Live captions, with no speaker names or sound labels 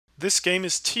This game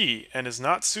is tea and is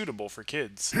not suitable for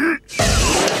kids.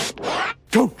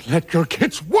 Don't let your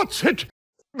kids watch it!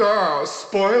 Ah,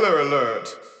 spoiler alert!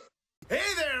 Hey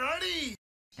there, Artie!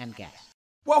 I'm Gus.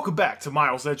 Welcome back to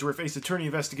Miles Edgeworth Ace Attorney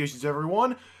Investigations,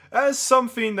 everyone. As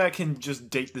something that can just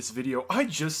date this video, I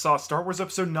just saw Star Wars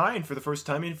Episode 9 for the first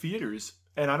time in theaters.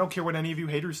 And I don't care what any of you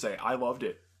haters say, I loved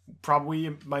it.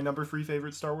 Probably my number 3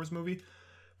 favorite Star Wars movie.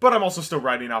 But I'm also still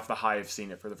riding off the high of seeing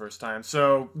it for the first time,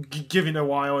 so give it a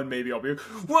while and maybe I'll be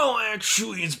like, well,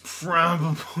 actually, it's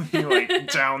probably,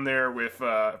 like, down there with,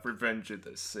 Revenge of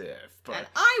the Sith. But and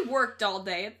I worked all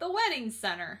day at the wedding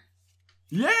center.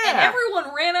 yeah! And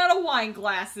everyone ran out of wine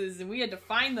glasses, and we had to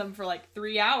find them for, like,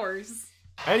 3 hours.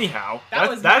 Anyhow,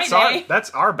 that's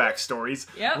our backstories.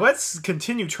 Yep. Let's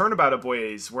continue Turnabout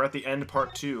Ablaze. We're at the end,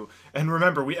 part 2. And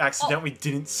remember, we accidentally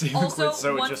didn't save and quit,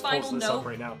 so it just pulls this up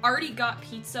right now. Already got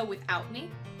pizza without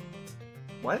me.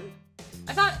 What?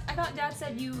 I thought Dad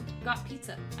said you got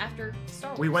pizza after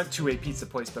Star Wars. We went to a pizza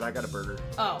place, but I got a burger.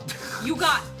 Oh. You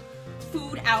got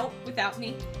food out without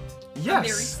me? Yes. I'm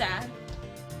very sad.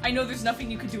 I know there's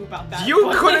nothing you could do about that.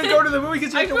 You couldn't go to the movie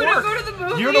because you had to work. I couldn't go to the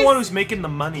movies. You're the one who's making the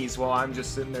monies while I'm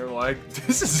just sitting there like,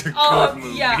 this is a good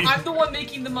movie. Yeah, I'm the one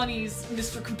making the monies,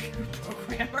 Mr. Computer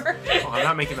Programmer. Oh, I'm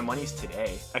not making the monies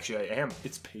today. Actually, I am.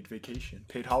 It's paid vacation.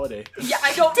 Paid holiday. Yeah,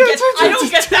 I don't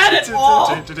get that at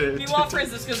all. Meanwhile,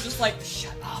 Francisco's just like,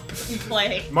 shut up and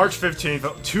play. March 15th,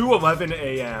 2:11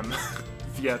 a.m.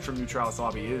 Theatrum Neutralis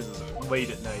Lobby. It is late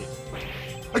at night.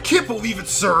 I can't believe it,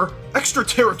 sir!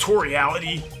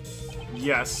 Extraterritoriality!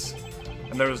 Yes,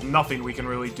 and there's nothing we can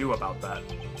really do about that.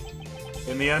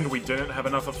 In the end, we didn't have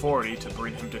enough authority to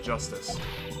bring him to justice.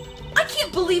 I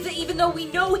can't believe that even though we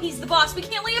know he's the boss, we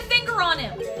can't lay a finger on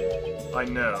him! I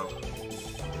know.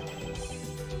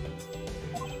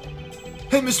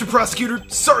 Hey, Mr. Prosecutor,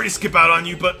 sorry to skip out on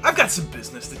you, but I've got some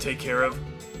business to take care of.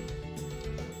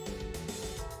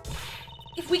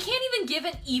 If we can't even give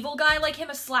an evil guy like him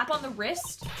a slap on the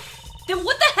wrist, then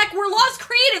what the heck were laws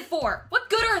created for? What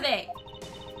good are they?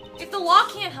 If the law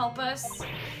can't help us,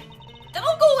 then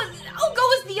I'll go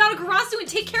as the Yatagarasu and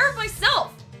take care of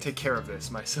myself. Take care of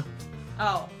this myself.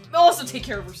 Oh, also take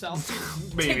care of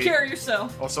yourself. Maybe. Take care of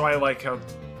yourself. Also, I like how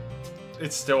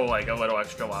it's still like a little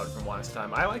extra loud from last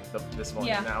time. I like this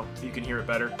volume now. You can hear it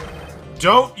better.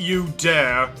 Don't you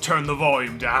dare turn the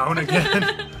volume down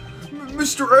again.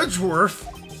 Mr. Edgeworth!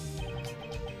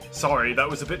 Sorry, that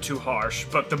was a bit too harsh,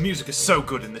 but the music is so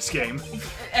good in this game.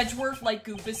 Edgeworth, like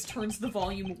Goofus, turns the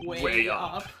volume way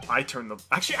up. I turn the...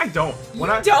 Actually, I don't. When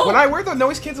don't? I wear the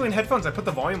noise-canceling headphones, I put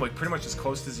the volume like pretty much as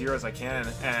close to 0 as I can,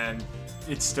 and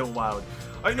it's still loud.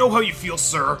 I know how you feel,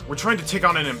 sir. We're trying to take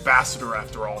on an ambassador,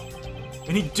 after all.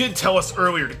 And he did tell us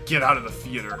earlier to get out of the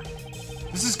theater.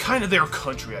 This is kind of their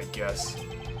country, I guess.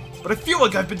 But I feel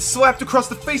like I've been slapped across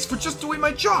the face for just doing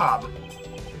my job.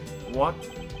 What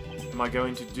am I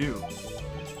going to do?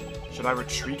 Should I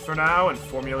retreat for now and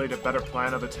formulate a better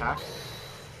plan of attack?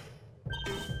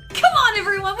 Come on,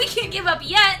 everyone! We can't give up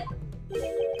yet!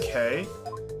 Okay.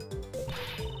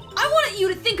 I wanted you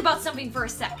to think about something for a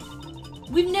second.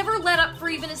 We've never let up for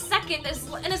even a second,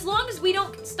 and as long as we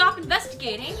don't stop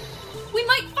investigating, we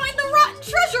might find the rotten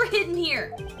treasure hidden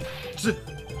here!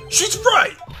 She's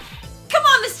right! Come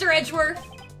on, Mr. Edgeworth!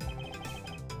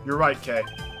 You're right, Kay.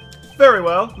 Very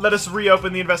well, let us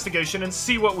reopen the investigation and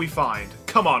see what we find.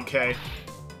 Come on, Kay.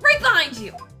 Right behind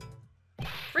you!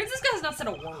 Francisco has not said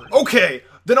a word. Okay,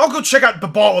 then I'll go check out the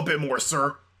ball a bit more,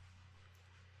 sir.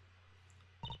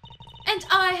 And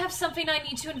I have something I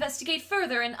need to investigate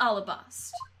further in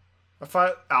Alabast. I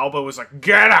thought Alba was like,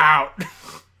 get out!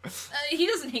 He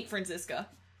doesn't hate Francisca.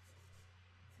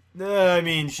 I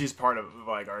mean, she's part of,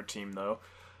 like, our team, though.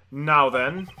 Now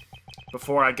then,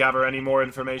 before I gather any more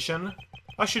information,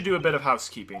 I should do a bit of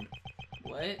housekeeping.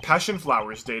 What? Passion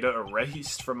Flowers data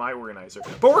erased from my organizer.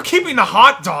 But we're keeping the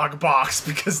hot dog box,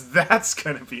 because that's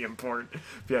gonna be important.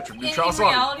 In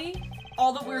reality,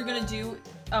 all that we're gonna do...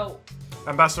 Oh.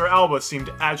 Ambassador Alba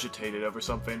seemed agitated over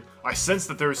something. I sense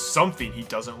that there's something he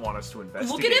doesn't want us to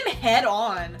investigate. Look at him head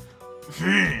on.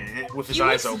 With his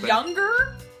eyes open. He looks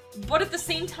younger, but at the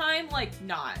same time, like,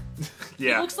 not.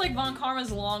 Yeah. He looks like Von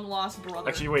Karma's long-lost brother.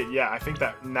 Actually, wait, yeah, I think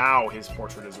that now his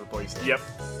portrait is replaced. Yep.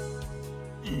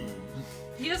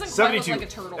 He doesn't quite look like a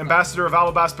turtle. Ambassador of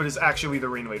Alabast, but is actually the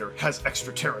ringleader. Has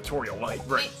extraterritorial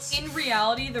rights. In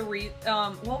reality,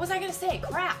 what was I gonna say?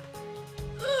 Crap.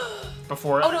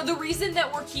 Before. Oh no, the reason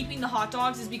that we're keeping the hot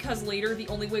dogs is because later the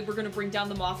only way we're gonna bring down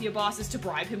the mafia boss is to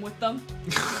bribe him with them.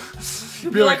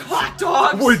 You'll be like, hot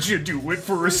dogs! Would you do it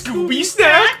for a Scooby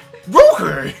snack?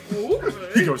 Okay!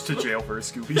 He goes to jail for a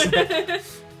Scooby snack.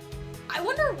 I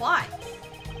wonder why.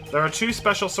 There are two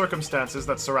special circumstances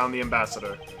that surround the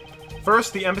ambassador.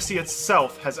 First, the embassy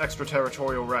itself has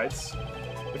extraterritorial rights.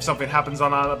 If something happens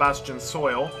on Alabastian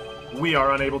soil, we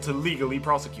are unable to legally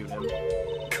prosecute him.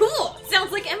 Cool!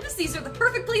 Sounds like embassies are the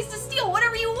perfect place to steal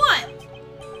whatever you want!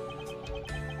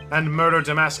 And Murder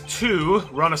Damask 2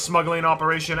 run a smuggling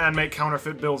operation and make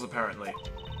counterfeit bills, apparently.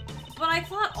 But I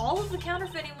thought all of the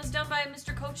counterfeiting was done by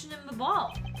Mr. Cochin and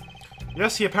Babal.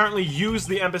 Yes, he apparently used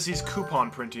the embassy's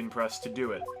coupon printing press to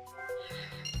do it.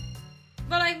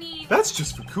 But I mean... That's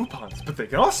just for coupons, but they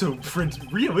can also print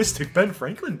realistic Ben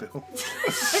Franklin bills.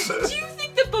 Do you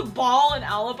think that Babal and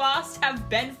Alabast have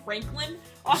Ben Franklin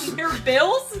on their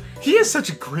bills? He is such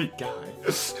a great guy.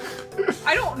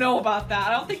 I don't know about that.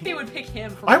 I don't think they would pick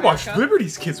him for I America. watched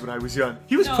Liberty's Kids when I was young.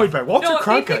 He was No. played by Walter No, if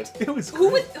they Cronkite. picked- It was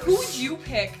Who great. would you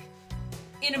pick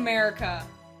in America?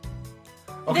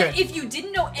 Okay. That if you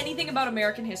didn't know anything about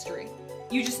American history,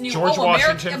 you just knew, George oh,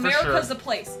 Washington, for America's sure. a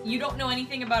place. You don't know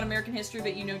anything about American history,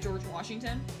 but you know George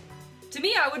Washington. To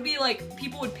me, I would be like,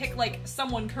 people would pick like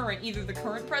someone current, either the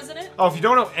current president, Oh, if you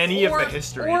don't know any or, of the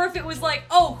history. or if it was like,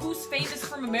 oh, who's famous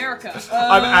from America?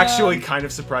 I'm actually kind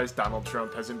of surprised Donald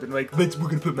Trump hasn't been like, we're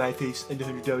gonna put my face on the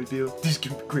 $100 bill. This is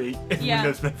gonna be great. Everyone Yeah,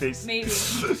 knows my face. maybe.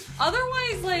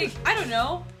 Otherwise, like, I don't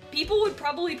know. People would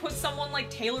probably put someone like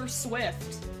Taylor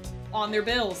Swift on their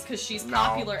bills because she's No.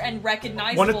 popular and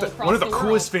recognizable One of the across the coolest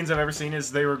world. things I've ever seen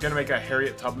is they were gonna make a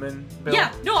Harriet Tubman bill.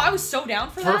 Yeah, no, I was so down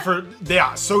for that.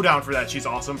 Yeah, so down for that. She's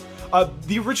awesome.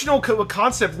 The original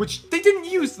concept, which they didn't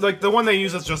use, like the one they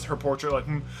use is just her portrait. Like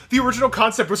the original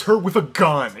concept was her with a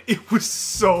gun. It was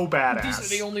so badass. These are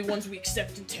the only ones we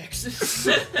accept in Texas.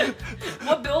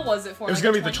 What bill was it for? It was Like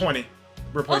gonna be the 20.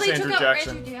 Replace they Andrew took out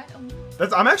Jackson. Andrew Jackson.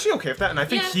 I'm actually okay with that, and I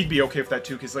think Yeah. he'd be okay with that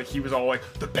too, because like he was all like,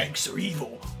 "The banks are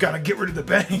evil. Gotta get rid of the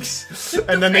banks,"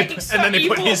 and then they banks put are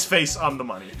evil. his face on the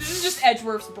money. This is just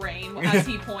Edgeworth's brain as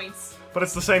he points. But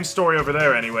it's the same story over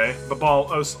there anyway.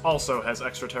 Babal also has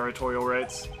extraterritorial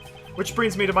rights. Which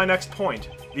brings me to my next point,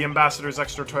 the ambassador's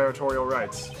extraterritorial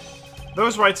rights.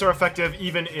 Those rights are effective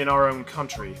even in our own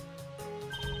country.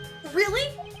 Really?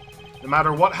 No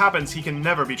matter what happens, he can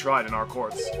never be tried in our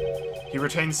courts. He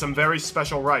retains some very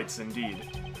special rights indeed.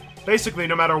 Basically,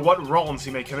 no matter what wrongs he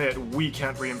may commit, we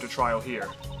can't bring him to trial here.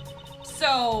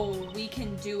 So we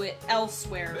can do it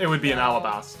elsewhere. It would be in though.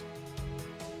 Alabast.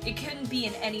 It couldn't be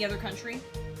in any other country.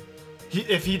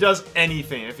 If he does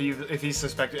anything, if he's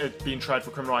suspected of being tried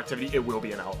for criminal activity, it will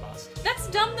be in Alabast. That's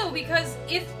dumb though, because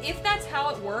if that's how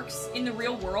it works in the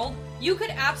real world, you could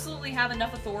absolutely have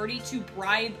enough authority to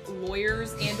bribe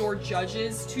lawyers and or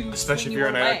judges to Especially swing if you're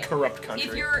you in away. a corrupt country.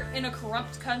 If you're in a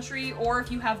corrupt country, or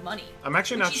if you have money. I'm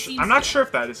actually which not. he seems I'm not to. sure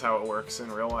if that is how it works in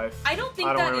real life. I don't think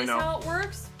I don't that really is know. how it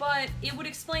works, but it would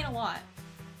explain a lot.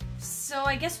 So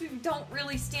I guess we don't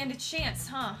really stand a chance,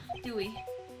 huh? Do we?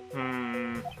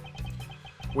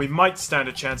 We might stand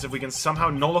a chance if we can somehow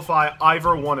nullify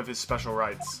either one of his special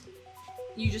rights.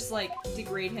 You just like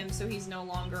degrade him so he's no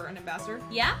longer an ambassador?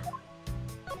 Yeah?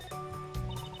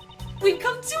 We've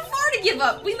come too far to give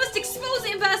up! We must expose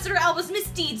Ambassador Alba's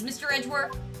misdeeds, Mr.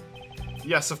 Edgeworth!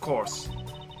 Yes, of course.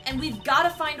 And we've gotta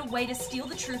find a way to steal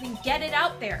the truth and get it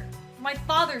out there. For my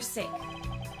father's sake.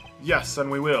 Yes, and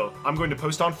we will. I'm going to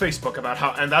post on Facebook about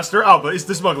how Ambassador Alba is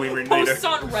the smuggling ringleader. Post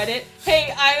on Reddit.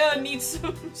 Hey, I need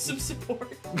some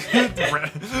support.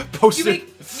 Post You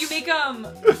it.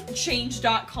 make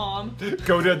change.com.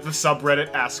 Go to the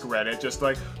subreddit, ask Reddit, just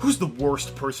like, who's the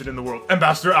worst person in the world?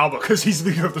 Ambassador Alba, because he's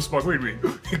leader of the smuggling ring.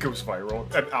 It goes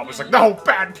viral. And Alba's like, no,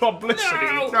 bad publicity,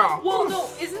 no. Well, no,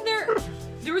 isn't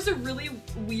there was a really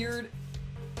weird,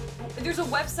 there's a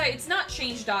website, it's not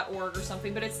change.org or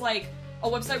something, but it's like a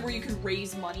website where you can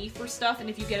raise money for stuff, and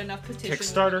if you get enough petitions...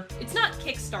 Kickstarter? It's not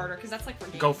Kickstarter, because that's like for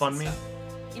games GoFundMe? and stuff.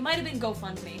 It might have been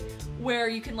GoFundMe, where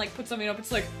you can like put something up,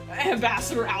 it's like,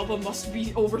 Ambassador Alba must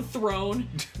be overthrown,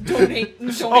 donate money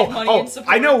and support.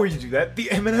 I know where you do that.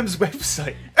 The M&M's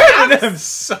website. M&M's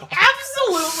suck.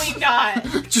 Absolutely not!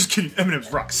 Just kidding.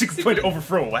 M&M's rock. Secret plan to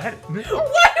overthrow Aladdin. Why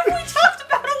have we talked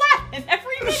about Aladdin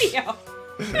every video?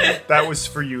 That was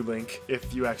for you, Link,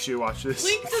 if you actually watch this.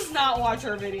 Link does not watch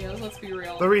our videos, let's be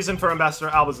real. The reason for Ambassador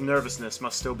Alba's nervousness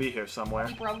must still be here somewhere.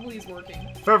 He probably is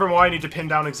working. Furthermore, I need to pin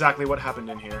down exactly what happened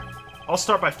in here. I'll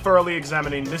start by thoroughly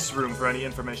examining this room for any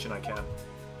information I can.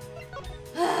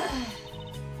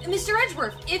 Mr.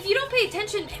 Edgeworth, if you don't pay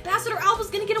attention, Ambassador Alba's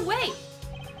gonna get away.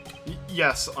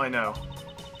 Yes, I know.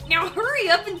 Now hurry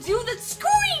up and do the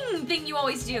scream thing you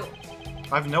always do.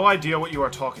 I have no idea what you are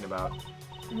talking about.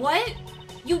 What?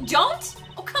 You don't?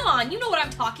 Oh, come on, you know what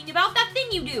I'm talking about. That thing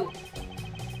you do.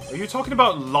 Are you talking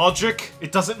about logic?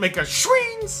 It doesn't make a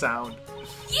shwing sound.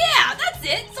 Yeah, that's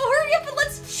it. So hurry up and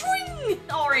let's swing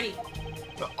already.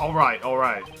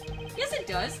 Alright. Yes, it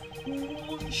does.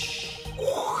 Whoosh.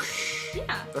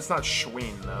 Yeah. That's not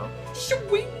schween, though.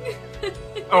 Swing.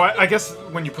 Oh, I guess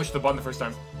when you push the button the first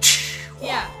time.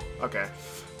 Yeah. Okay.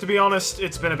 To be honest,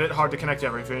 it's been a bit hard to connect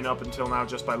everything up until now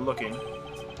just by looking.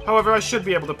 However, I should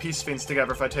be able to piece things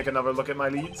together if I take another look at my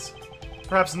leads.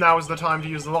 Perhaps now is the time to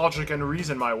use logic and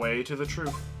reason my way to the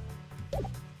truth.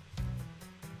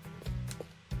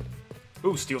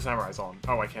 Ooh, Steel Samurai's on.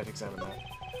 Oh, I can't examine that.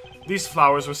 These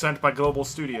flowers were sent by Global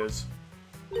Studios.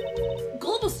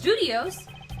 Global Studios?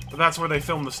 That's where they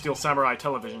filmed the Steel Samurai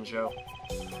television show.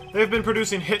 They've been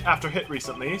producing hit after hit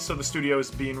recently, so the studio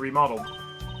is being remodeled.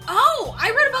 Oh,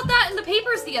 I read about that in the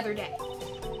papers the other day.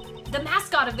 The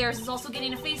mascot of theirs is also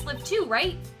getting a facelift too,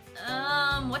 right?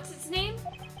 What's its name?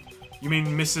 You mean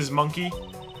Mrs. Monkey?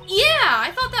 Yeah,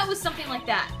 I thought that was something like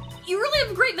that. You really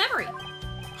have a great memory.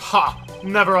 Ha!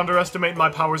 Never underestimate my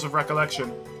powers of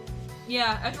recollection.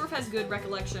 Yeah, a dwarf has good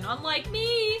recollection, unlike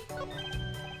me.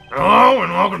 Hello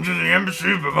and welcome to the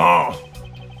Embassy of Babal.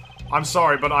 I'm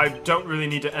sorry, but I don't really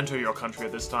need to enter your country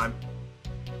at this time.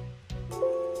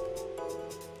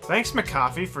 Thanks,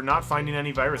 McAfee, for not finding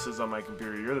any viruses on my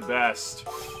computer. You're the best.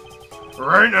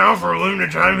 Right now, for a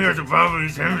limited time here at the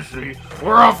Babalese Embassy,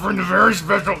 we're offering the very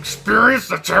special Experience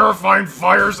the Terrifying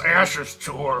Fire's Ashes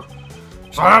tour.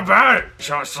 So how about it?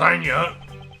 Shall I sign you up?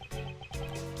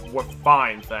 We're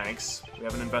fine, thanks. We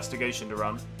have an investigation to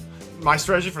run. My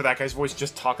strategy for that guy's voice,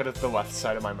 just talk it at the left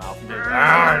side of my mouth. And be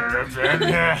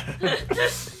like,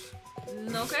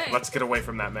 Okay. let's get away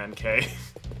from that man, Kay.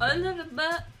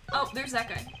 Oh, there's that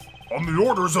guy. On the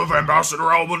orders of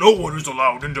Ambassador Alba, no one is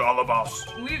allowed into Alabas.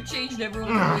 We've changed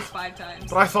everyone's voice 5 times.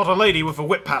 But I thought a lady with a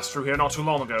whip passed through here not too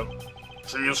long ago.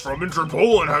 She is from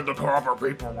Interpol and had the proper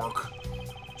paperwork.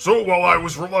 So while I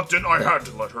was reluctant, I had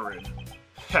to let her in.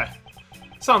 Heh.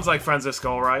 Sounds like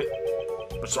Francisco, alright?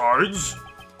 Besides,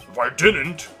 if I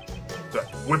didn't, that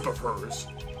whip of hers.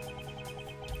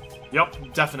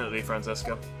 Yup, definitely,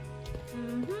 Francisco.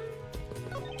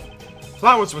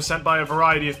 Flowers were sent by a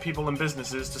variety of people and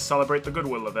businesses to celebrate the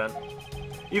Goodwill event.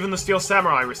 Even the Steel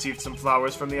Samurai received some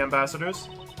flowers from the ambassadors.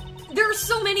 There are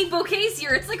so many bouquets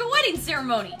here, it's like a wedding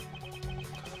ceremony.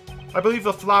 I believe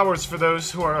the flowers for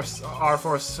those who are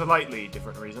for a slightly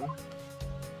different reason.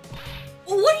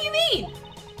 What do you mean?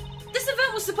 This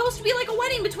event was supposed to be like a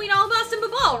wedding between Alabasta and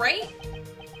Babal, right?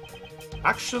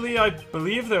 Actually, I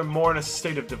believe they're more in a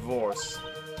state of divorce.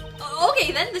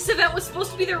 Okay, then this event was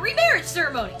supposed to be their remarriage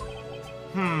ceremony.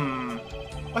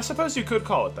 I suppose you could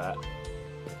call it that.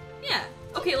 Yeah.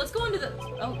 Okay, let's go into the...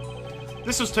 Oh.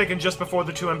 This was taken just before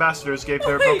the two ambassadors gave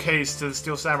their Wait. bouquets to the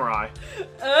Steel Samurai.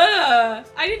 I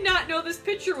did not know this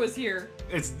picture was here.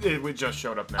 It just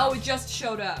showed up now. Oh, it just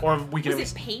showed up. Or we can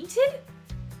Was it painted?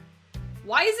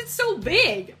 Why is it so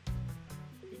big?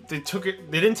 They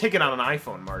didn't take it on an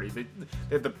iPhone, Marty. They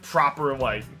had the proper,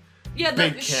 like, Yeah,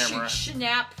 the big camera.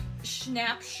 snap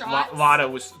shots. Lada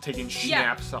was taking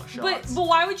Yeah, shots. but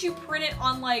why would you print it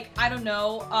on, like, I don't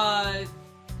know,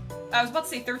 I was about to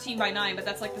say 13 by 9, but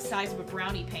that's like the size of a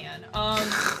brownie pan.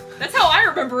 That's how I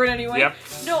remember it anyway. Yep.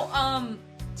 No,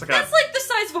 It's like that's like the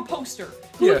size of a poster.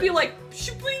 Who Yeah. would be like,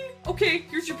 shoo-bling, okay,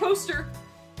 here's your poster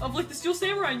of like the Steel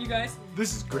Samurai and you guys.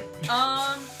 This is great.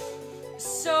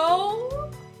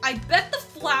 So I bet the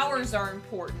flowers are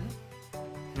important.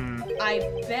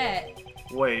 I bet.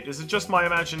 Wait, is it just my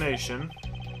imagination?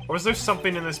 Or is there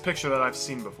something in this picture that I've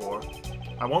seen before?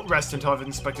 I won't rest until I've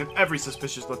inspected every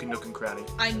suspicious-looking nook and cranny.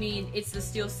 I mean, it's the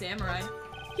Steel Samurai.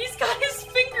 He's got his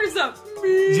fingers up.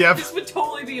 Yep. This would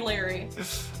totally be Larry.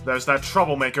 There's that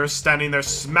troublemaker standing there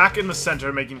smack in the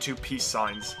center making two peace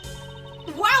signs.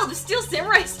 Wow, the Steel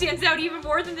Samurai stands out even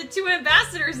more than the two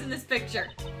ambassadors in this picture.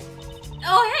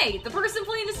 Oh, hey, the person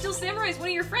playing the Steel Samurai is one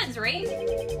of your friends, right?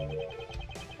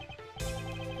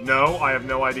 No, I have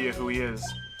no idea who he is.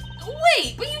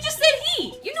 Wait, but you just said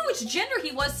he! You know which gender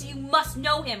he was, so you must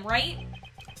know him, right?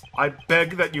 I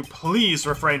beg that you please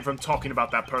refrain from talking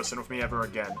about that person with me ever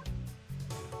again.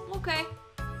 Okay.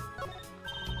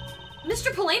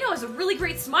 Mr. Polano has a really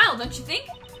great smile, don't you think?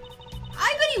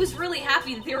 I bet he was really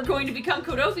happy that they were going to become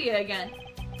Codopia again.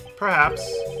 Perhaps.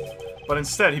 But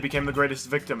instead, he became the greatest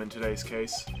victim in today's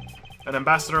case. An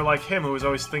ambassador like him who is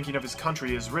always thinking of his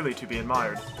country is really to be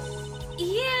admired.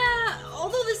 Yeah,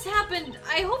 although this happened,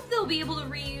 I hope they'll be able to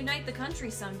reunite the country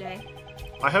someday.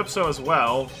 I hope so as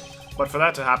well, but for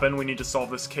that to happen, we need to solve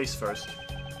this case first.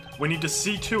 We need to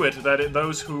see to it that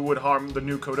those who would harm the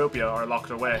new Codopia are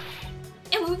locked away.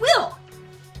 And we will!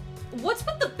 What's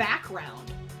with the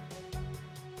background?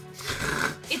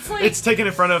 It's like... It's taken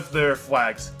in front of their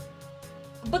flags.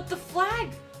 But the flag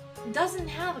doesn't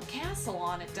have a castle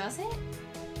on it, does it?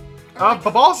 Or like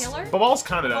a pillar? Babal's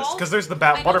kind of does, Babals? because there's the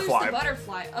I know butterfly. there's the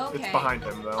butterfly. Okay. It's behind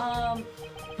him, though.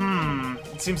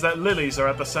 It seems that lilies are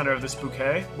at the center of this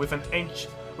bouquet, with an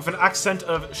accent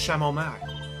of chamomile.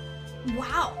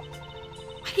 Wow.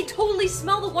 I can totally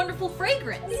smell the wonderful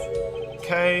fragrance.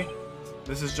 Okay,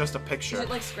 this is just a picture. Is it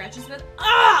like scratches with?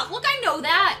 Ah, look, I know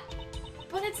that.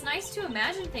 But it's nice to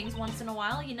imagine things once in a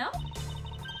while, you know?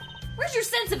 Where's your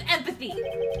sense of empathy?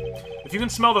 If you can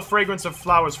smell the fragrance of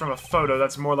flowers from a photo,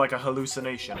 that's more like a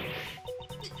hallucination.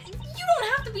 You don't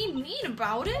have to be mean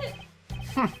about it.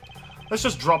 Let's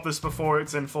just drop this before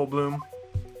it's in full bloom.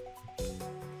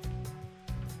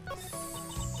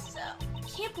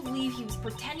 Can't believe he was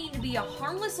pretending to be a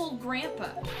harmless old grandpa.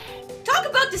 Talk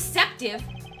about deceptive!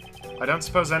 I don't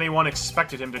suppose anyone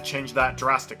expected him to change that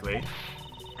drastically.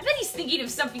 I bet he's thinking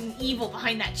of something evil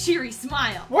behind that cheery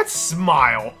smile. What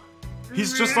smile?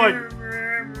 He's just like...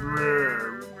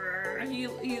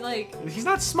 He like... He's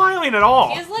not smiling at all.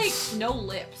 He has like no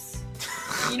lips.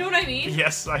 You know what I mean?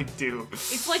 Yes, I do.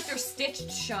 It's like they're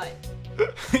stitched shut.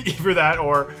 Either that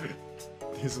or...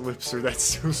 His lips are that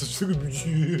so...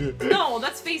 No,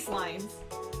 that's face lines.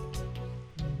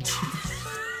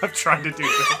 I'm trying to do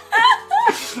that.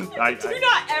 Do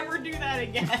not ever do that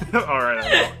again. Alright,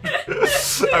 I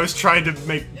won't. I was trying to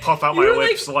puff out my You were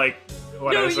lips like...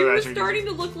 What No, I was you were actually starting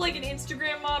to look like an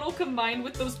Instagram model combined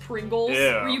with those Pringles.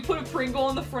 Yeah. Where you put a Pringle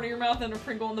on the front of your mouth and a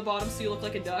Pringle on the bottom so you look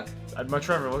like a duck. I'd much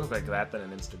rather look like that than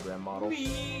an Instagram model.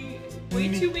 Way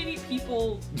too many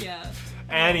people, yeah.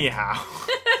 Anyhow.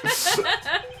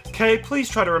 Okay, please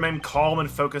try to remain calm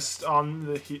and focused on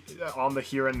the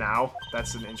here and now.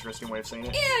 That's an interesting way of saying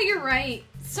it. Yeah, you're right.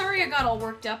 Sorry I got all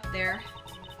worked up there.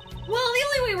 Well, the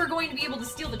only way we're going to be able to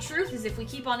steal the truth is if we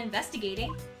keep on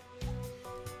investigating.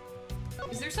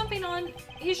 Is there something on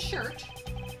his shirt?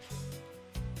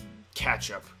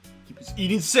 Ketchup. He was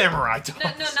eating samurai dogs.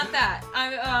 No, not that.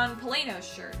 On Paleno's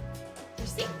shirt. You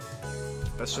see?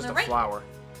 That's just the a right. flower.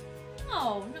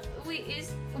 Oh, no, wait,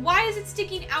 why is it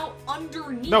sticking out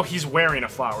underneath? No, he's wearing a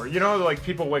flower. You know, like,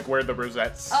 people, like, wear the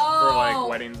rosettes for, like,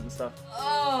 weddings and stuff?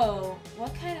 Oh,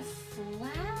 what kind of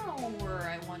flower,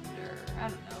 I wonder? I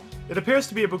don't know. It appears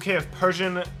to be a bouquet of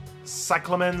Persian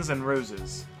cyclamens and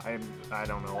roses. I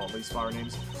don't know all these flower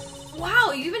names.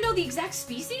 Wow, you even know the exact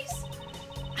species?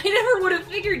 I never would have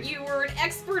figured you were an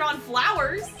expert on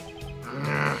flowers.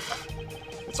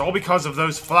 It's all because of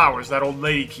those flowers that old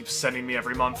lady keeps sending me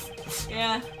every month.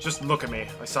 Yeah. Just look at me.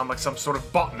 I sound like some sort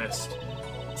of botanist.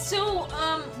 So,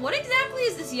 what exactly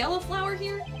is this yellow flower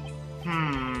here?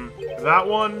 That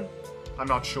one? I'm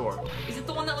not sure. Is it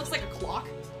the one that looks like a clock?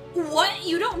 What?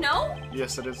 You don't know?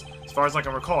 Yes, it is. As far as I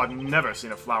can recall, I've never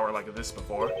seen a flower like this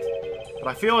before. But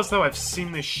I feel as though I've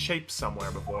seen this shape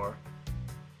somewhere before.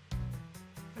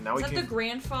 And now Is that the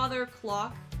grandfather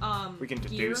clock, we can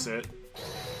gear? deduce it.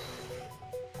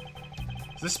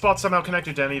 Is this spot somehow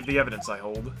connected to any of the evidence I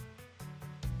hold?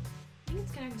 I think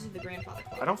it's connected to the grandfather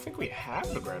clock. I don't think we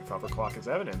have the grandfather clock as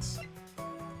evidence.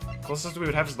 Closest we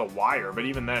would have is the wire, but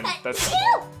even then, it's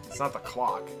not the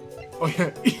clock. Oh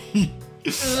yeah.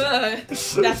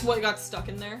 That's what got stuck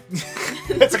in there.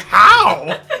 It's like,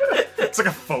 how? It's like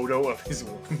a photo of his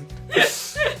wound.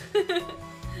 It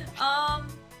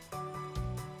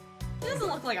doesn't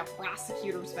look like a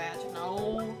prosecutor's badge.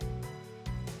 No.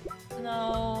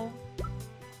 No.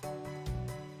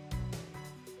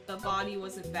 The body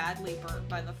wasn't badly burnt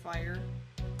by the fire.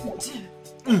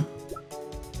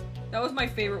 That was my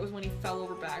favorite, was when he fell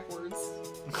over backwards.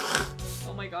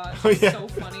 Oh my god, Oh, yeah. so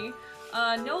funny.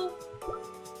 No.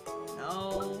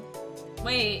 No.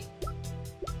 Wait.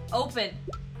 Open.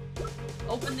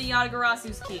 Open the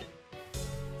Yatagarasu's key.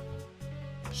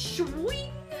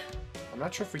 Shwing! I'm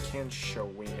not sure if we can show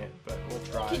wing it, but we'll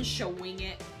try. You can showing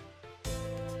it.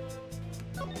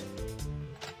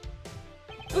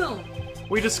 Boom.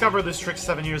 We discovered this trick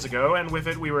 7 years ago, and with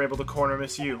it we were able to corner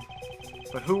Miss Yu.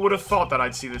 But who would have thought that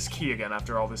I'd see this key again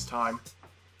after all this time?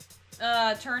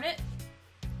 Turn it.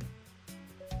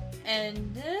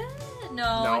 And,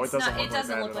 no, No, it's it doesn't not, look it like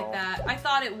doesn't that look at like all. that. I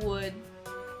thought it would.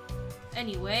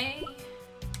 Anyway.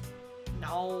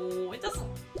 No, it doesn't.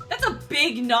 That's a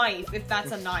big knife, if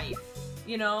that's a knife.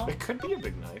 You know? It could be a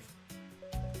big knife.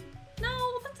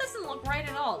 No, that doesn't look right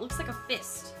at all. It looks like a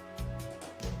fist.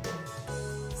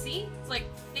 See? It's like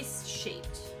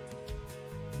fist-shaped.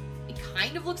 It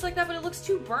kind of looks like that, but it looks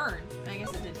too burned. I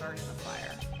guess it did burn in the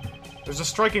fire. There's a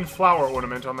striking flower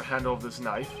ornament on the handle of this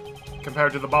knife.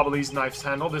 Compared to the Bobbly's knife's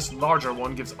handle, this larger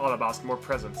one gives Alabast more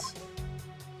presence.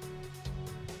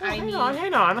 Hang on.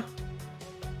 I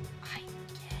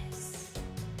guess.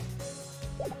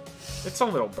 It's a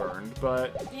little burned,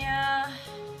 but Yeah.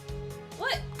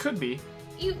 What? could be.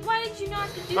 Why did you not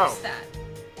deduce Oh. that?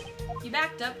 You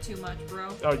backed up too much, bro.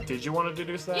 Oh, did you want to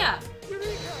deduce that? Yeah.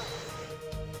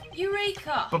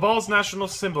 Eureka! Babal's national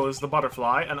symbol is the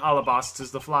butterfly, and Alabast's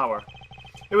is the flower.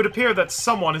 It would appear that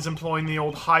someone is employing the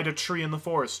old hide a tree in the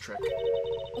forest trick.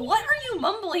 What are you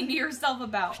mumbling to yourself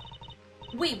about?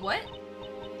 Wait, what?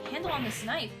 Handle on this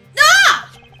knife. Ah!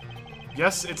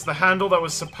 Yes, it's the handle that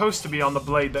was supposed to be on the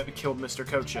blade that killed Mr.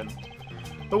 Cochin.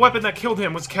 The weapon that killed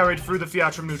him was carried through the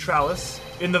Theatrum Neutralis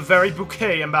in the very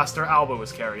bouquet Ambassador Alba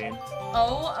was carrying.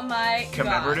 Oh my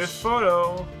Commemorative gosh.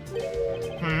 photo.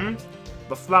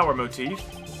 The flower motif.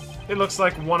 It looks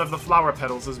like one of the flower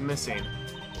petals is missing.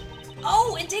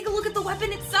 Oh, and take a look at the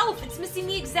weapon itself. It's missing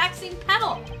the exact same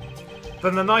petal.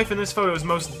 Then the knife in this photo is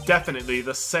most definitely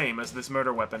the same as this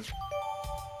murder weapon.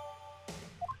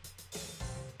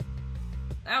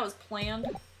 That was planned.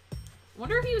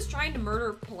 Wonder if he was trying to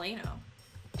murder Polano.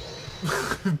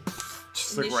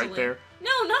 Just like right Initially. there.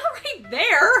 No, not right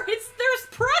there. There's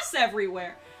press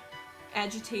everywhere.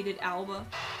 Agitated Alba.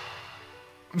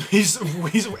 He's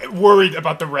worried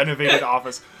about the renovated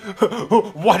office.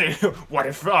 What if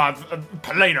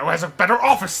Polano has a better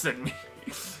office than me?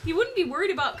 He wouldn't be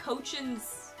worried about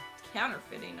Cochin's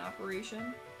counterfeiting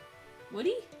operation, would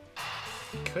he?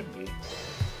 Could be.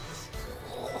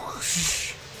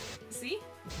 See?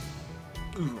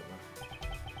 Ooh.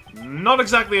 Not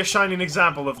exactly a shining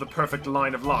example of the perfect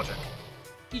line of logic.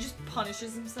 He just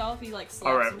punishes himself. He like slaps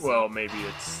Alright, himself. well, maybe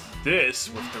it's this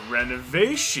with the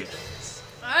renovations.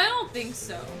 I don't think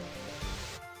so.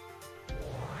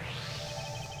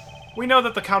 We know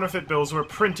that the counterfeit bills were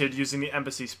printed using the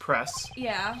embassy's press,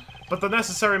 Yeah. but the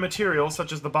necessary materials,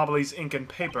 such as the Bobbly's ink and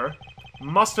paper,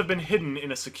 must have been hidden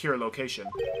in a secure location.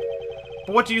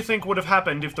 But what do you think would have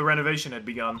happened if the renovation had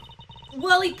begun?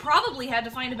 Well, he probably had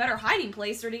to find a better hiding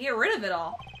place or to get rid of it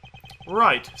all.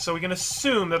 Right, so we can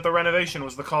assume that the renovation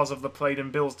was the cause of the plate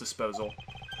and bills disposal.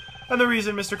 And the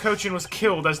reason Mr. Cochin was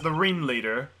killed as the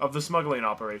ringleader of the smuggling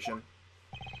operation.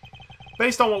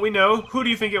 Based on what we know, who do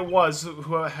you think it was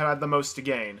who had the most to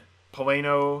gain?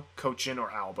 Polano, Cochin,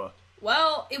 or Alba?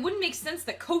 Well, it wouldn't make sense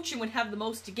that Cochin would have the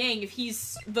most to gain if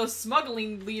he's the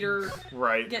smuggling leader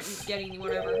Right. getting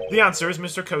whatever. The answer is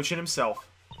Mr. Cochin himself.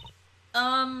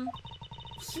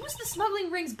 He was the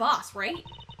smuggling ring's boss, right?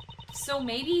 So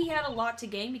maybe he had a lot to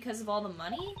gain because of all the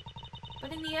money?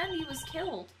 But in the end, he was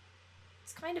killed.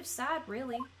 It's kind of sad,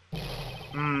 really.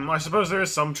 I suppose there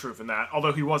is some truth in that,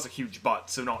 although he was a huge butt,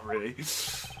 so not really.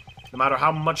 No matter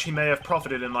how much he may have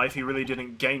profited in life, he really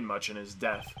didn't gain much in his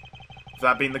death.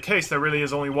 That being the case, there really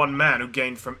is only one man who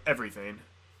gained from everything.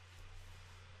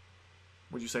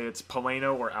 Would you say it's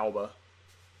Polano or Alba?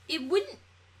 It wouldn't...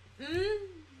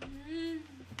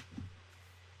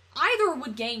 Either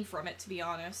would gain from it, to be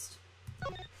honest.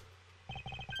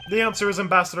 The answer is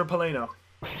Ambassador Polano.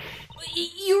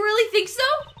 You really think so?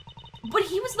 But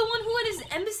he was the one who had his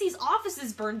embassy's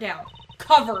offices burned down.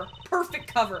 Cover. Perfect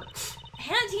cover.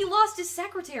 And he lost his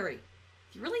secretary.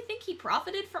 You really think he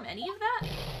profited from any of that?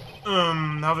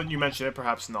 Now that you mention it,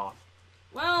 perhaps not.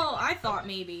 Well, I thought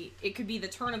maybe it could be the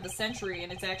turn of the century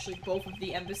and it's actually both of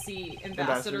the embassy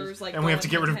ambassadors like and we have to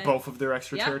going get rid of hand-to-hand. both of their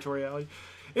extraterritoriality.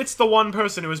 It's the one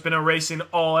person who has been erasing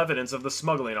all evidence of the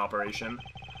smuggling operation.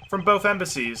 From both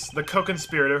embassies, the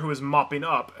co-conspirator who is mopping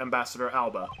up Ambassador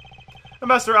Alba.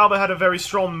 Ambassador Alba had a very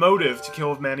strong motive to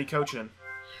kill Manny Cochin.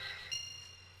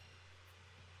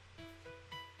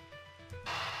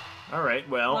 Alright,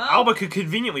 well, Alba could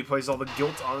conveniently place all the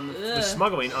guilt on the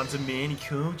smuggling onto Manny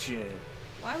Cochin.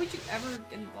 Why would you ever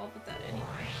get involved with that anyway?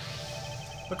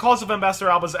 The cause of Ambassador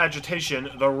Alba's agitation,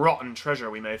 the rotten treasure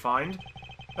we may find.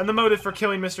 And the motive for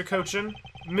killing Mr. Cochin?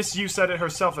 Miss Yu said it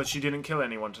herself that she didn't kill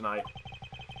anyone tonight.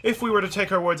 If we were to take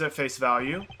her words at face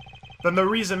value, then the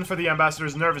reason for the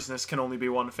Ambassador's nervousness can only be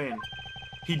one thing.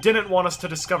 He didn't want us to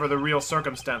discover the real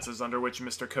circumstances under which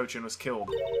Mr. Cochin was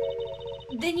killed.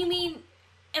 Then you mean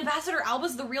Ambassador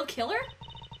Alba's the real killer?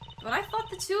 But I thought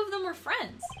the two of them were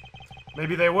friends.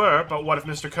 Maybe they were, but what if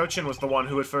Mr. Cochin was the one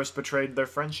who had first betrayed their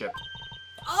friendship?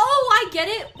 Oh, I get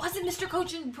it! Wasn't Mr.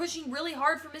 Cochin pushing really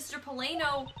hard for Mr.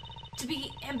 Polano to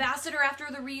be ambassador after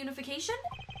the reunification?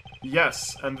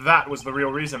 Yes, and that was the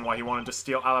real reason why he wanted to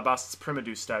steal Alabast's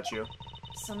Primadou statue.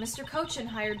 So Mr. Cochin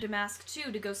hired Damask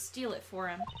too to go steal it for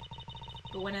him.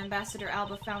 But when Ambassador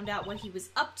Alba found out what he was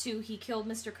up to, he killed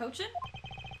Mr. Cochin?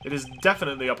 It is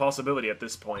definitely a possibility at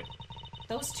this point.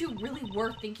 Those two really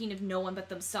were thinking of no one but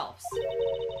themselves.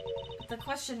 But the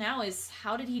question now is,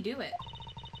 how did he do it?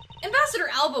 Ambassador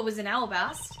Alba was in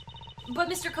Alabast, but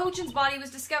Mr. Cochin's body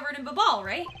was discovered in Babal,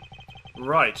 right?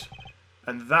 Right.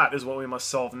 And that is what we must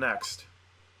solve next.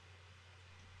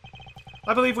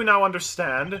 I believe we now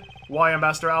understand why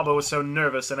Ambassador Alba was so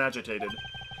nervous and agitated.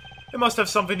 It must have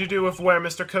something to do with where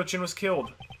Mr. Cochin was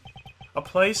killed. A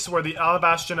place where the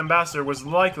Alabastian ambassador was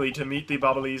likely to meet the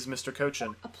Bobolese Mr.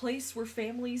 Cochin. A place where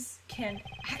families can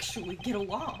actually get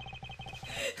along.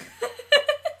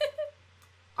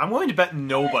 I'm willing to bet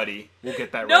nobody will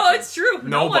get that No, reference. it's true.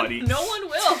 Nobody. No one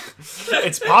will.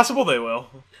 It's possible they will.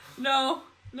 No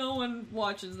one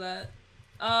watches that.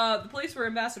 The place where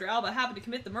Ambassador Alba happened to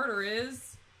commit the murder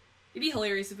is... It'd be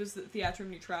hilarious if it was the Theatrum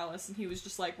Neutralis and he was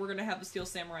just like, we're gonna have the Steel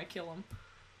Samurai kill him.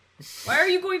 Why are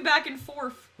you going back and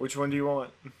forth? Which one do you want?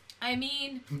 I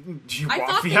mean... Do you I want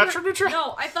thought they Theatrum were, Neutralis?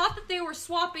 No, I thought that they were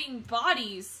swapping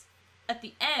bodies at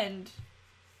the end.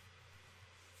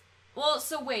 Well,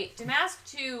 so wait. Damask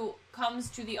 2 comes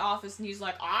to the office and he's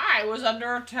like, I was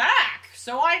under attack,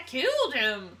 so I killed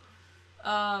him.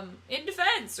 In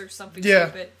defense or something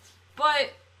stupid.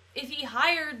 But if he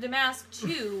hired Damask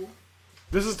 2...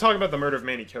 This is talking about the murder of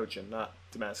Manny Cochin, not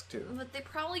Damask 2. But they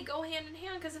probably go hand in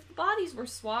hand, because if the bodies were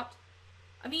swapped...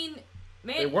 I mean...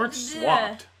 Man, They weren't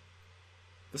swapped.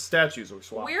 The statues were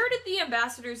swapped. Where did the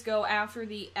ambassadors go after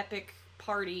the epic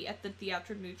party at the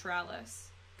Theatrum Neutralis?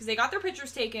 Because they got their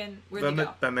pictures taken. Where'd they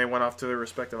go? Then they went off to their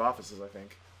respective offices, I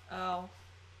think. Oh.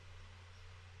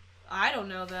 I don't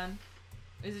know, then.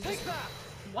 Is it just...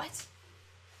 What?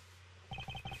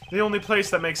 The only place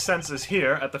that makes sense is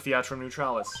here, at the Theatrum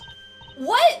Neutralis.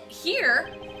 What? Here?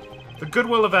 The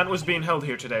Goodwill event was being held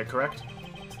here today, correct?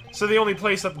 So the only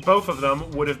place that both of them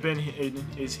would have been in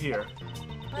is here.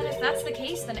 But if that's the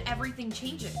case, then everything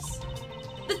changes.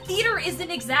 The theater isn't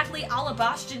exactly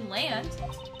Alabastian land.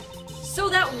 So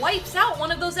that wipes out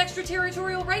one of those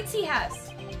extraterritorial rights he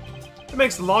has. It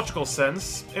makes logical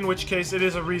sense, in which case it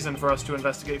is a reason for us to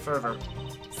investigate further.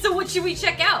 So what should we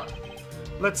check out?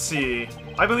 Let's see.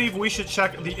 I believe we should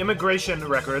check the immigration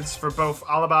records for both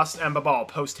Alabast and Babal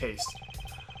post-haste.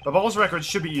 Babal's records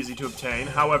should be easy to obtain,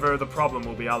 however, the problem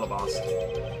will be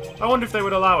Alabast. I wonder if they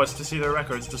would allow us to see their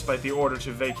records despite the order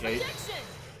to vacate.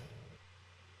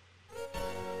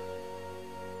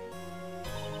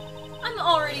 I'm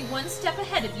already one step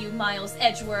ahead of you, Miles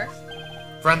Edgeworth.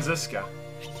 Franziska.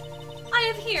 I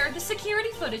have here the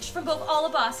security footage from both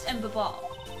Alabast and Babal.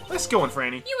 Nice going,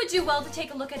 Franny. You would do well to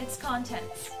take a look at its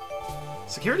contents.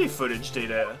 Security footage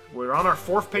data. We're on our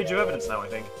 4th page of evidence now, I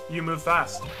think. You move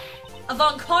fast.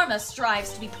 Avon Karma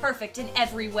strives to be perfect in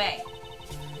every way.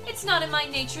 It's not in my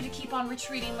nature to keep on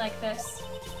retreating like this.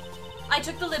 I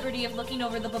took the liberty of looking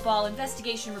over the Babal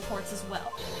investigation reports as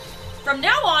well. From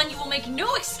now on, you will make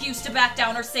no excuse to back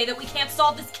down or say that we can't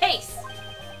solve this case.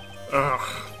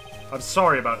 Ugh. I'm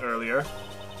sorry about earlier.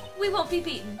 We won't be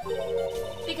beaten.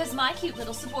 Because my cute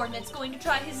little subordinate's going to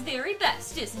try his very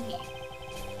best, isn't he?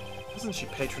 Hasn't she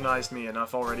patronized me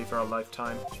enough already for a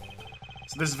lifetime?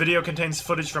 So this video contains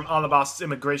footage from Alabast's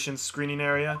immigration screening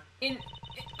area.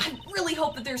 I really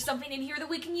hope that there's something in here that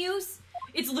we can use.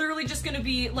 It's literally just gonna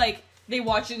be like, they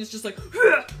watch it and it's just like,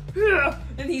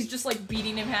 and he's just like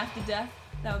beating him half to death.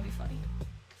 That would be funny.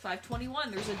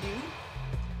 521, there's a dude.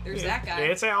 There's that guy.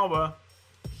 It's Alba.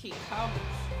 He comes.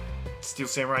 Steel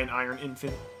Samurai and Iron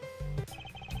Infant.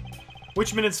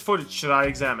 Which minute's footage should I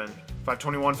examine?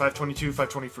 521, 522,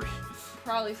 523.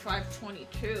 Probably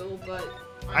 522, but...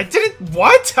 I didn't-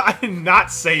 what? I did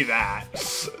not say that.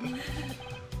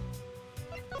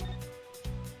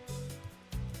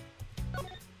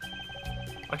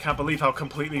 I can't believe how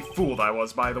completely fooled I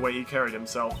was by the way he carried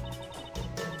himself.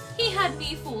 He had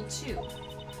me fooled too.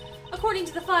 According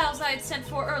to the files I had sent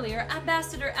for earlier,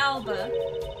 Ambassador Alba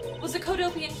was a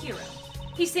Kodopian hero.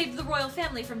 He saved the royal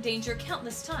family from danger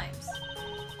countless times.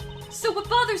 So what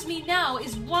bothers me now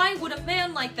is why would a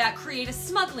man like that create a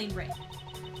smuggling ring?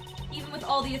 Even with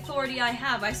all the authority I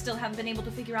have, I still haven't been able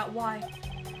to figure out why.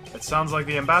 It sounds like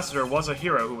the ambassador was a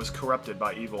hero who was corrupted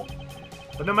by evil.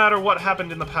 But no matter what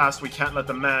happened in the past, we can't let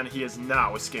the man he is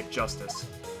now escape justice.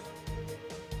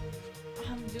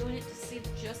 I'm doing it to see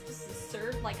that justice is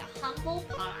served like a humble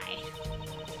pie.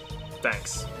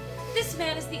 Thanks. This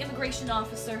man is the immigration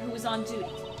officer who was on duty.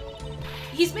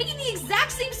 He's making the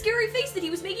exact same scary face that he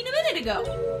was making a minute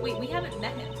ago. Wait, we haven't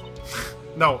met him.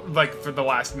 No, like for the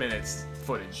last minute's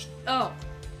footage. Oh.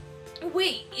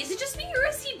 Wait, is it just me or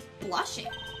is he blushing?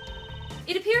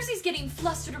 It appears he's getting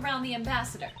flustered around the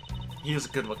ambassador. He is a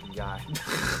good-looking guy.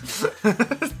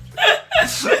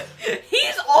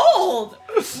 He's old!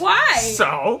 Why?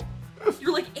 So?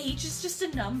 You're like, age is just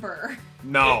a number.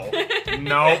 No.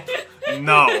 Nope.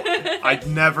 No. I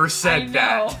never said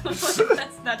that.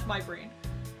 That's my brain.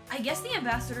 I guess the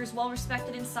ambassador is well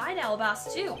respected inside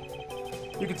Alabast too.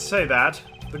 You could say that,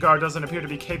 The guard doesn't appear to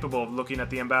be capable of looking at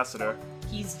the ambassador.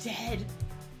 He's dead.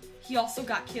 He also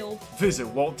got killed. Visit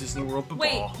Walt Disney World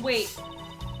Babal. Wait.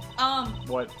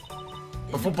 What?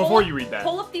 Before you read that.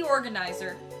 Pull up the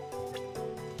organizer.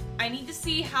 I need to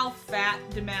see how fat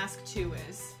Damask 2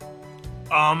 is.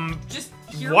 Just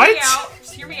hear what? me out.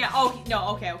 Just hear me out. Oh, no,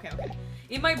 okay.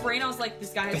 In my brain, I was like,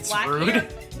 this guy has black hair.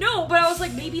 No, but I was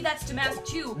like, maybe that's Damask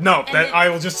 2. No, I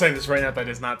will just say this right now, that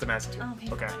is not Damask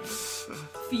 2. Okay.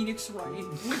 Phoenix Wright,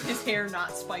 with his hair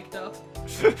not spiked up.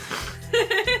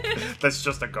 That's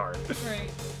just a guard. Right.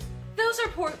 Those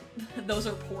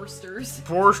are posters.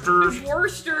 Posters.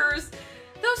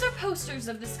 Those are posters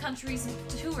of this country's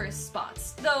tourist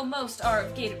spots, though most are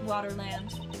of Gated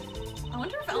Waterland. I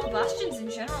wonder if Alabastians in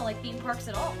general like theme parks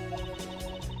at all.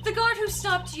 The guard who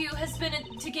stopped you has been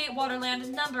to Gate Waterland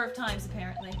a number of times,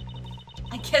 apparently.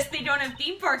 I guess they don't have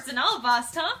theme parks in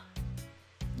Alabast, huh?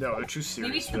 No, they're too serious.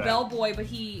 Maybe it's for the that. bellboy, but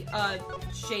he,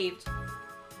 shaved.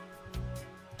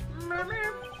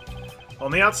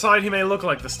 On the outside, he may look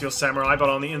like the Steel Samurai, but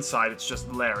on the inside, it's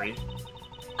just Larry.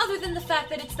 Other than the fact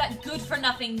that it's that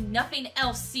good-for-nothing, nothing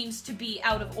else seems to be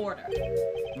out of order.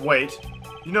 Wait,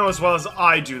 you know as well as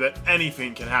I do that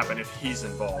anything can happen if he's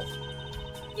involved.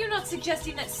 You're not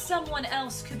suggesting that someone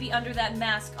else could be under that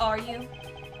mask, are you?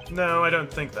 No, I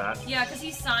don't think that. Yeah, because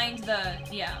he signed the...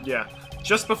 yeah. Yeah.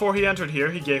 Just before he entered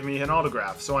here, he gave me an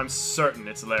autograph, so I'm certain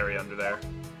it's Larry under there.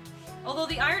 Although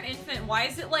the Iron Infant, why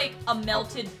is it like a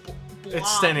melted blob? It's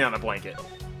standing on a blanket.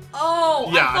 Oh,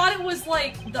 Yeah. I thought it was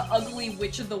like the ugly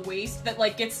Witch of the Waste that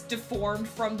like gets deformed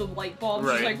from the light bulb.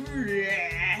 Right. She's like,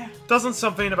 "Bleh." Doesn't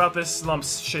something about this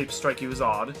lump's shape strike you as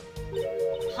odd?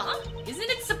 Huh? Isn't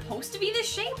it supposed to be this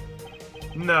shape?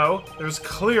 No, there's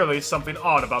clearly something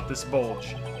odd about this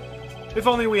bulge. If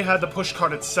only we had the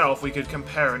pushcart itself, we could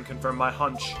compare and confirm my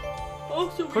hunch.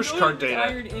 Also, Pushcart the data.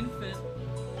 Iron Infant.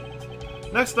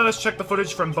 Next, let us check the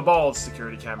footage from Babal's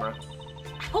security camera.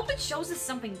 I hope it shows us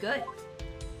something good.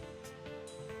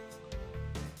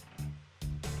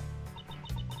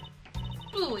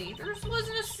 Bluey, there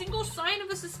wasn't a single sign of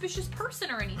a suspicious person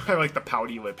or anything. I like the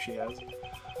pouty lip she has.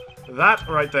 That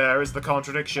right there is the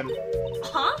contradiction.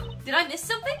 Huh? Did I miss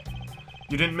something?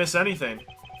 You didn't miss anything.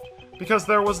 Because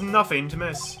there was nothing to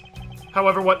miss.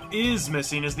 However, what is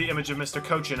missing is the image of Mr.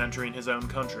 Cochin entering his own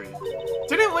country.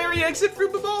 Didn't Larry exit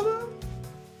through Babal, though?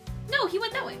 No, he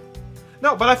went that way.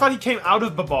 No, but I thought he came out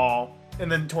of Babal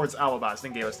and then towards Alabast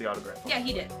and gave us the autograph. Yeah,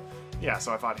 he did. Yeah,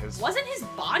 so I thought his... Wasn't his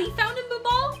body found in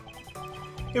Babal?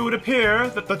 It would appear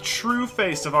that the true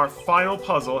face of our final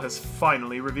puzzle has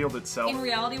finally revealed itself. In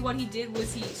reality, what he did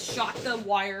was he shot the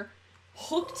wire,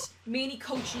 hooked Manny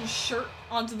Cochin's shirt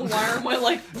onto the wire, and went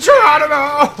like,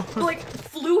 Geronimo! like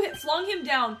flung him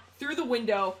down through the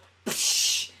window,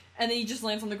 and then he just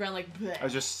lands on the ground like, bleh. I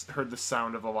just heard the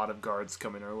sound of a lot of guards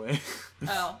coming our way.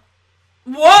 Oh.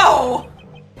 Whoa!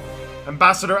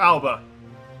 Ambassador Alba.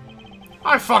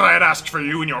 I thought I had asked for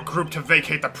you and your group to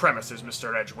vacate the premises,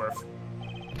 Mr. Edgeworth.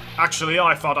 Actually,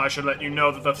 I thought I should let you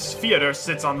know that the theater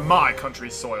sits on my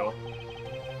country's soil.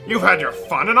 You've had your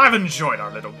fun, and I've enjoyed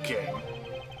our little game.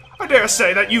 I dare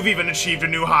say that you've even achieved a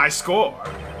new high score.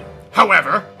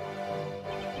 However,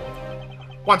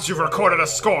 once you've recorded a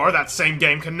score, that same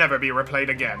game can never be replayed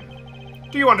again.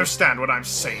 Do you understand what I'm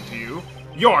saying to you?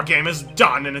 Your game is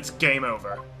done, and it's game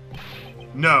over.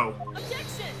 No.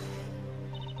 Objection!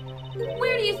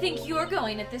 Where do you think you're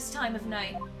going at this time of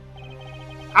night?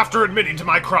 After admitting to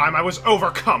my crime, I was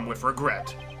overcome with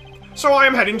regret. So I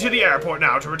am heading to the airport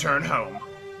now to return home.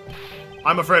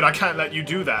 I'm afraid I can't let you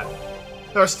do that.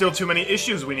 There are still too many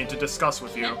issues we need to discuss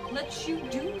with you. Can't let you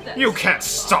do that. You can't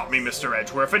stop me, Mr.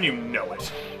 Edgeworth, and you know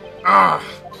it. Ah!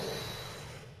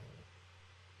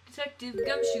 Detective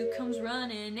Gumshoe comes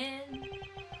running in.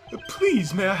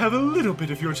 Please, may I have a little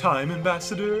bit of your time,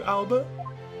 Ambassador Alba?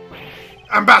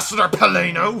 Ambassador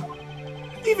Peleno!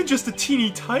 Even just a teeny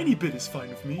tiny bit is fine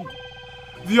with me.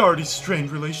 The already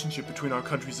strained relationship between our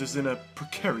countries is in a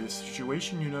precarious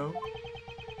situation, you know.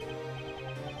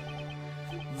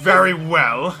 Very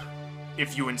well,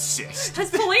 if you insist.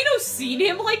 Has Peleno seen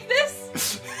him like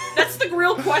this? That's the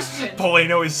real question.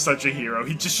 Peleno is such a hero.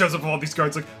 He just shows up with all these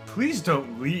guards like, please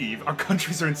don't leave. Our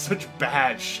countries are in such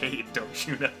bad shape, don't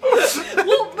you know?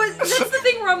 Well, but that's the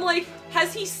thing where I'm like,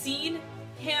 has he seen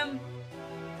him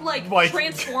like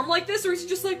transform like this, or is he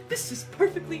just like, this is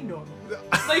perfectly normal?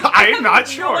 Like, I'm not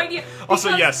sure. No idea. Also,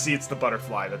 Because- yes, see, it's the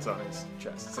butterfly that's on his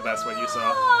chest, so that's what you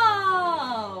saw.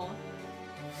 Oh.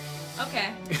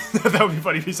 Okay. That would be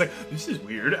funny if he's like, this is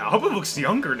weird. Alba looks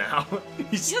younger now.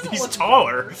 He's doesn't look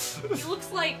taller. He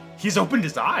looks like... He's opened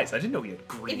his eyes. I didn't know he had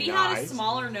green eyes. If he had a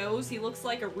smaller nose, he looks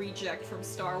like a reject from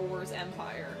Star Wars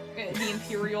Empire. The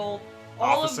Imperial...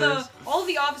 All of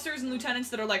the officers and lieutenants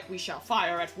that are like, we shall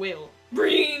fire at will.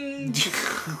 Bring!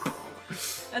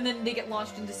 And then they get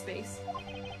launched into space.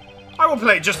 I will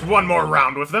play just one more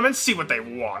round with them and see what they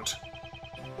want.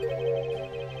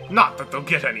 Not that they'll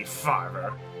get any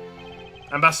farther.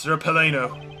 Ambassador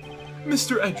Peleno.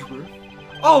 Mr. Edgeworth,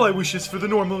 all I wish is for the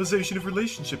normalization of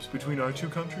relationships between our two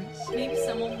countries. Maybe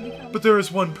someone will become... But there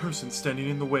is one person standing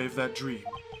in the way of that dream.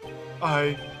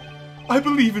 I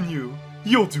believe in you.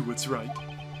 You'll do what's right.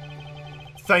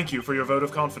 Thank you for your vote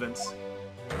of confidence.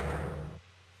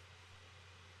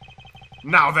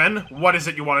 Now then, what is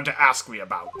it you wanted to ask me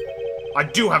about? I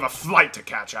do have a flight to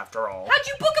catch after all. How'd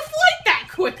you book a flight that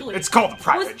quickly? It's called a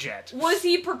private jet. Was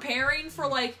he preparing for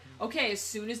like, okay, as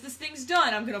soon as this thing's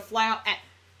done, I'm gonna fly out at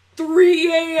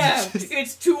 3 a.m.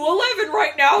 It's 2:11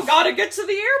 right now, gotta get to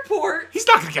the airport. He's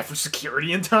not gonna get for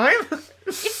security in time.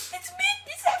 It's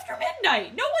after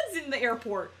midnight. No one's in the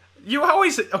airport. You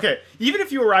always... Okay, even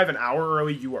if you arrive an hour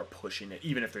early, you are pushing it,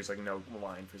 even if there's, like, no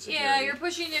line for security. Yeah, you're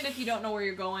pushing it if you don't know where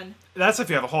you're going. That's if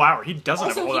you have a whole hour. He doesn't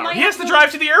have a whole hour. He has has to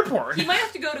drive to the airport. He might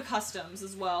have to go to customs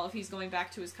as well if he's going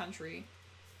back to his country.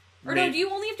 Or no, do you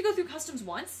only have to go through customs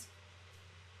once?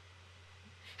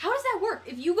 How does that work?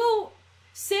 If you go...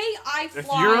 Say I fly... If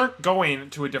you're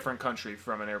going to a different country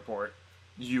from an airport,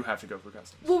 you have to go through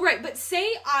customs. Well, right, but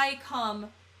say I come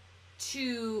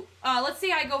to... let's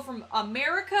say I go from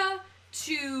America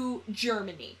to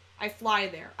Germany. I fly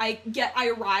there. I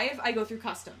arrive, I go through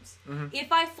customs. Mm-hmm.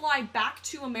 If I fly back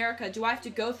to America, do I have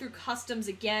to go through customs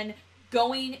again,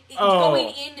 going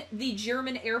in the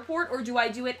German airport, or do I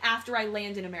do it after I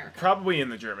land in America? Probably in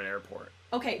the German airport.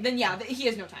 Okay, then yeah, he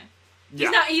has no time.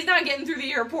 Yeah. He's not getting through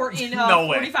the airport in No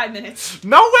way. 45 minutes.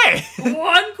 No way!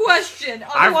 One question,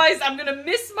 otherwise I'm gonna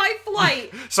miss my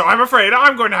flight. So I'm afraid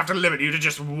I'm going to have to limit you to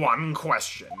just one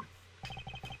question.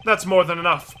 That's more than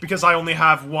enough, because I only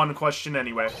have one question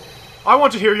anyway. I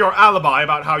want to hear your alibi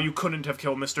about how you couldn't have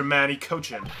killed Mr. Manny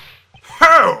Cochin.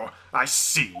 Oh, I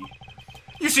see.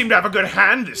 You seem to have a good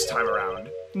hand this time around.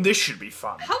 This should be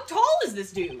fun. How tall is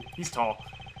this dude? He's tall.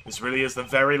 This really is the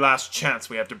very last chance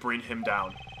we have to bring him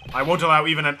down. I won't allow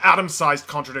even an atom-sized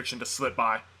contradiction to slip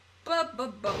by.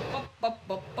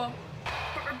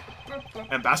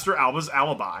 Ambassador Alba's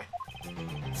alibi.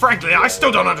 Frankly, I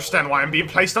still don't understand why I'm being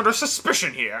placed under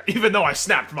suspicion here, even though I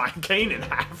snapped my cane in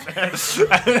half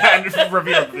and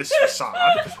revealed this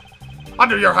facade.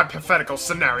 Under your hypothetical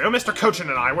scenario, Mr. Cochin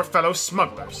and I were fellow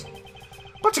smugglers.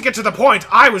 But to get to the point,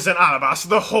 I was in Alabas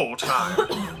the whole time.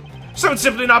 So it's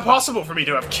simply not possible for me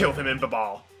to have killed him in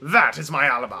Babal. That is my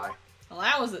alibi. Well,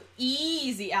 that was an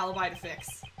easy alibi to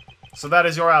fix. So that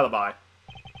is your alibi.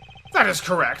 That is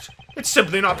correct. It's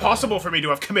simply not possible for me to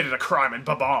have committed a crime in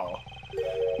Babal.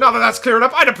 Now that that's cleared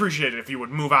up, I'd appreciate it if you would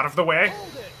move out of the way.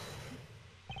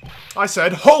 I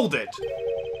said, hold it!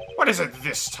 What is it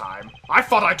this time? I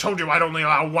thought I told you I'd only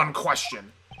allow one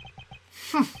question.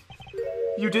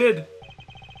 You did.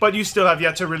 But you still have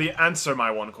yet to really answer my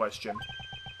one question.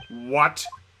 What?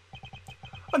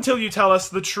 Until you tell us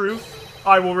the truth,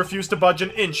 I will refuse to budge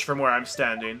an inch from where I'm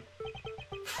standing.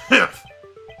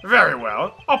 Very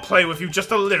well. I'll play with you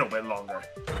just a little bit longer.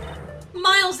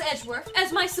 Miles Edgeworth,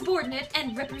 as my subordinate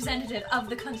and representative of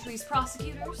the country's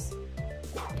prosecutors.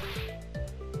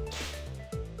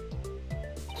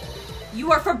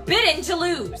 You are forbidden to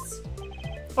lose!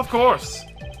 Of course.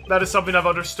 That is something I've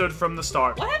understood from the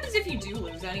start. What happens if you do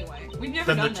lose anyway? We've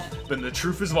never done that. Then the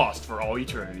truth is lost for all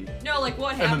eternity. No, like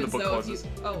what And then the happens book though closes. if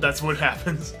you... Oh. That's what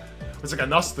happens. It's like,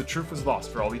 and thus the truth was lost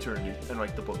for all eternity. And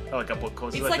like the book, like a book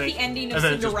closes, It's like the ending of and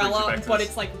then it just brings Cinderella, it back to but this.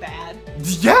 it's like bad.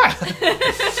 Yeah!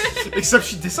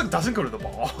 Except this like doesn't go to the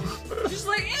ball. Just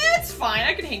like, it's fine,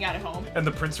 I can hang out at home. And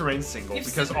the prince remains single If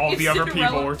because Cinder- all if the other Cinderella-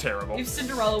 people were terrible. If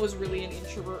Cinderella was really an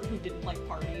introvert who didn't like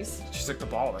parties. She's like, the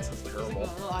ball, that sounds Like, terrible.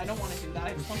 oh, I don't want to do that.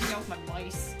 I just want to hang out with my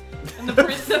mice. And the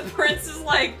prince is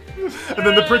like... And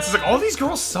then the prince is like, all these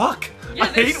girls suck! Yeah, I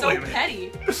they're hate so women.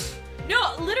 petty.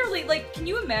 No, literally, like, can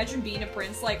you imagine being a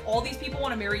prince? Like, all these people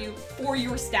want to marry you for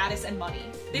your status and money.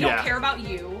 They don't Yeah. care about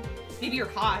you. Maybe you're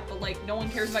hot, but, like, no one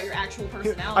cares about your actual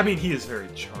personality. I mean, he is very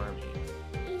charming.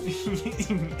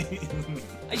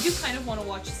 I do kind of want to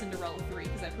watch Cinderella 3,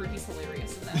 because I've heard he's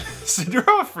hilarious in that.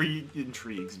 Cinderella Free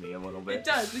intrigues me a little bit. It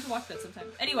does. We can watch that sometime.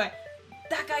 Anyway,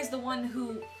 that guy's the one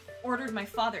who ordered my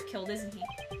father killed, isn't he?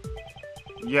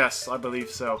 Yes, I believe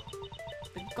so.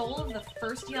 The goal of the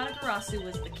first Yatagarasu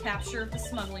was the capture of the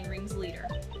smuggling ring's leader.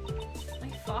 My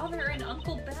father and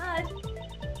Uncle Bad.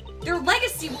 Their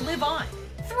legacy will live on.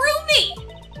 Through me!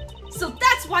 So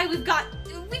that's why we've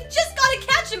just gotta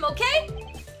catch him, okay?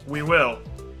 We will.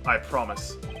 I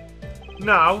promise.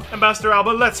 Now, Ambassador Alba,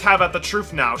 let's have at the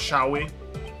truth now, shall we?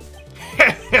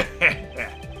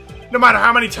 No matter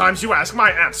how many times you ask,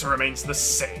 my answer remains the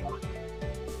same.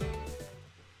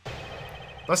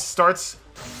 Thus starts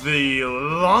the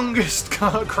longest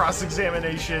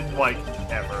cross-examination, like,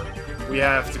 ever. We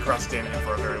have to cross-examine him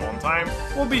for a very long time.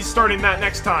 We'll be starting that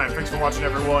next time. Thanks for watching,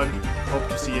 everyone. Hope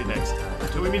to see you next time.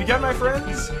 Until we meet again, my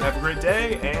friends, have a great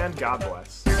day, and God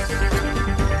bless.